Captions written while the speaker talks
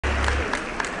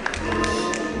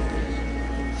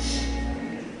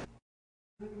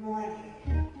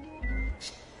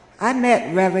I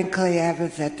met Reverend Clay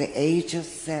Evans at the age of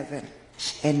 7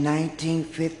 in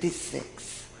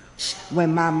 1956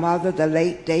 when my mother, the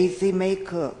late Daisy Mae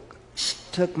Cook,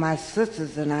 took my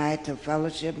sisters and I to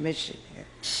Fellowship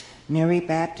Missionary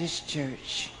Baptist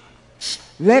Church.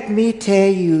 Let me tell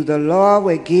you, the Lord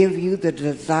will give you the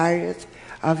desires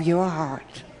of your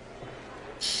heart.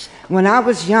 When I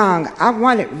was young, I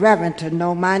wanted Reverend to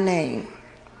know my name.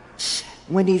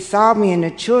 When he saw me in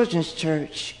the children's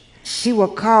church, he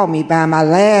would call me by my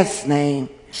last name,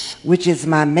 which is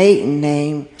my maiden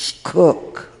name,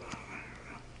 Cook.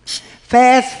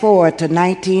 Fast forward to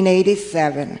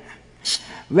 1987.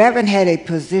 Reverend had a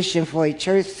position for a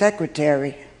church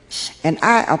secretary, and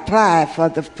I applied for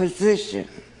the position.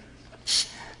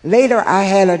 Later, I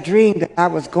had a dream that I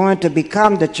was going to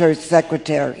become the church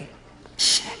secretary.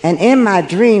 And in my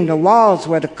dream, the walls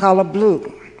were the color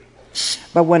blue.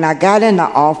 But when I got in the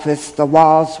office, the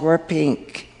walls were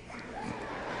pink.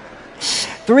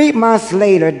 3 months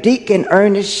later, Deacon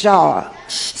Ernest Shaw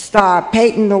started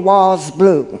painting the walls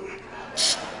blue.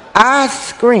 I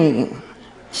screamed.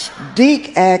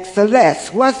 Deke asked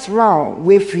Celeste, "What's wrong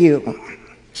with you?"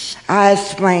 I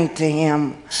explained to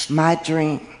him my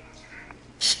dream.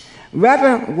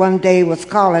 Reverend one day was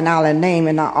calling out a name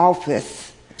in our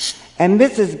office, and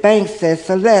Mrs. Banks said,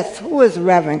 "Celeste, who is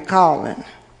Reverend calling?"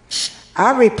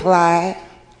 I replied,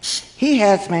 "He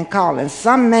has been calling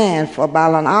some man for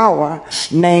about an hour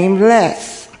named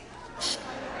Les."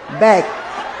 Back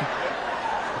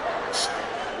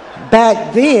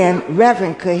then,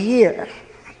 Reverend could hear.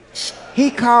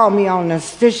 He called me on the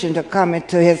station to come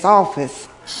into his office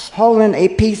holding a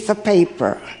piece of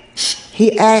paper.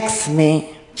 He asked me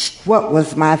what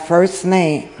was my first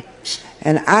name,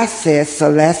 and I said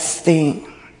Celestine.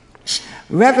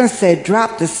 Reverend said,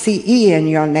 "Drop the CE in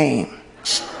your name."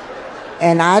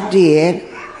 And I did.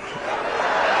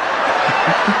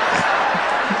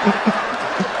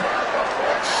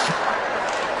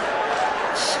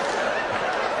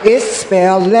 It's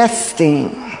spelled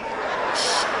Celestine.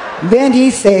 Then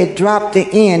he said, "Drop the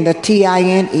N, the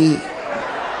T-I-N-E.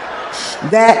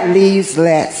 That leaves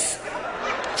Les."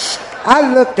 I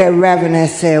looked at Reverend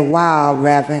and said, "Wow,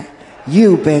 Reverend,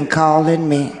 you've been calling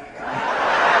me."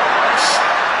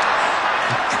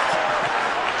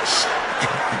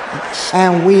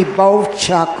 And we both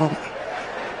chuckled.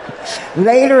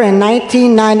 Later in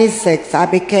 1996, I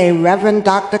became Reverend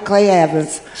Dr. Clay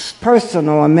Evans'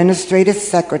 personal administrative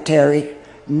secretary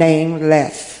named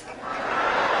Les.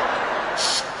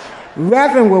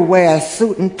 Reverend would wear a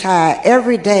suit and tie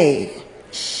every day,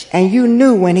 and you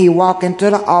knew when he walked into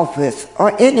the office,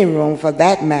 or any room for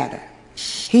that matter,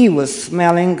 he was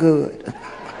smelling good.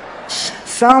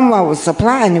 Someone was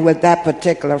supplying him with that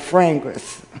particular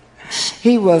fragrance.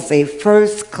 He was a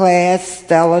first-class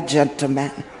stellar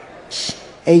gentleman,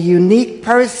 a unique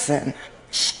person,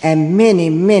 and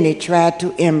many tried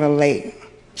to emulate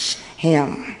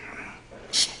him.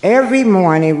 Every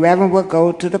morning, Reverend would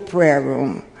go to the prayer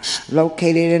room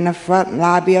located in the front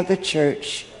lobby of the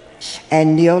church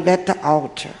and kneel at the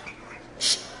altar.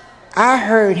 I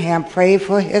heard him pray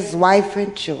for his wife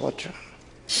and children.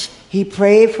 He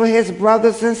prayed for his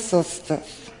brothers and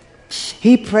sisters.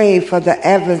 He prayed for the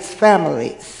Evans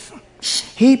families.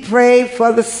 He prayed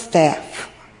for the staff.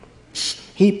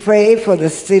 He prayed for the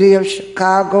city of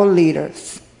Chicago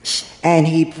leaders. And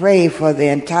he prayed for the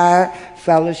entire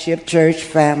Fellowship Church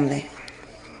family.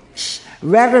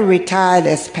 Reverend retired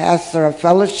as pastor of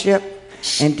Fellowship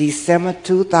in December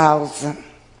 2000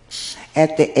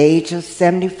 at the age of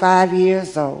 75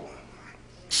 years old.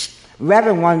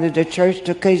 Reverend wanted the church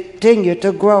to continue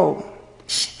to grow.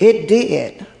 It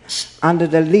did, under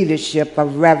the leadership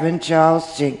of Reverend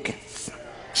Charles Jenkins.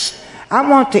 I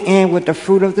want to end with the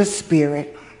fruit of the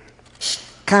Spirit.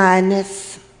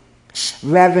 Kindness.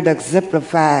 Reverend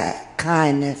exemplified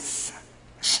kindness.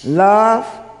 Love.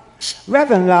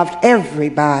 Reverend loved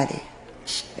everybody,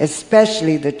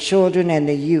 especially the children and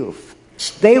the youth.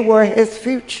 They were his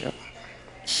future.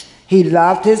 He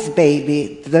loved his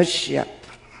baby, the ship.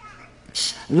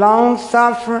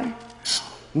 Long-suffering.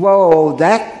 Whoa,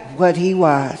 that's what he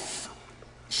was.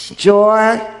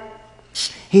 Joy.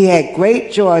 He had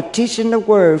great joy teaching the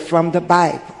word from the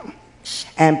Bible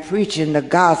and preaching the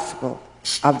gospel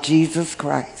of Jesus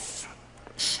Christ.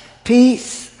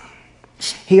 Peace.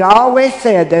 He always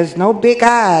said there's no big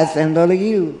I's and little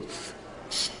U's.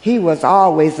 He was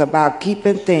always about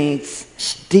keeping things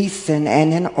decent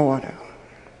and in order.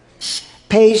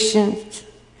 Patience.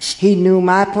 He knew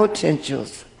my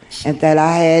potentials and that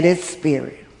I had his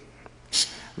spirit.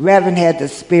 Reverend had the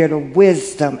spirit of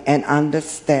wisdom and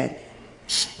understanding.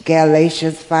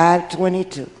 Galatians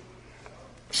 5:22.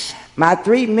 My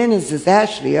 3 minutes is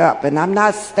actually up, and I'm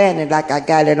not standing like I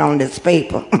got it on this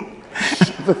paper.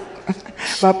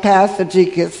 But Pastor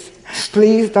Jenkins,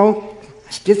 please don't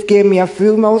just give me a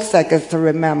few more seconds to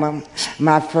remember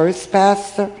my first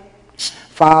pastor,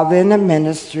 father in the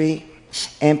ministry,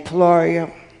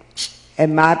 employer,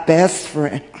 and my best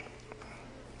friend.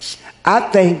 I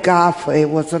thank God for it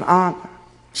was an honor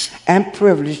and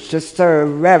privilege to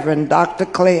serve Reverend Dr.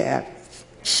 Clay Evans,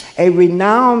 a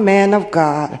renowned man of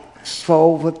God for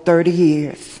over 30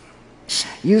 years.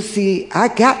 You see, I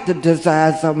got the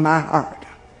desires of my heart.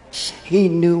 He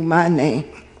knew my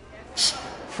name,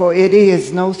 for it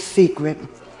is no secret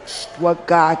what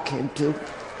God can do.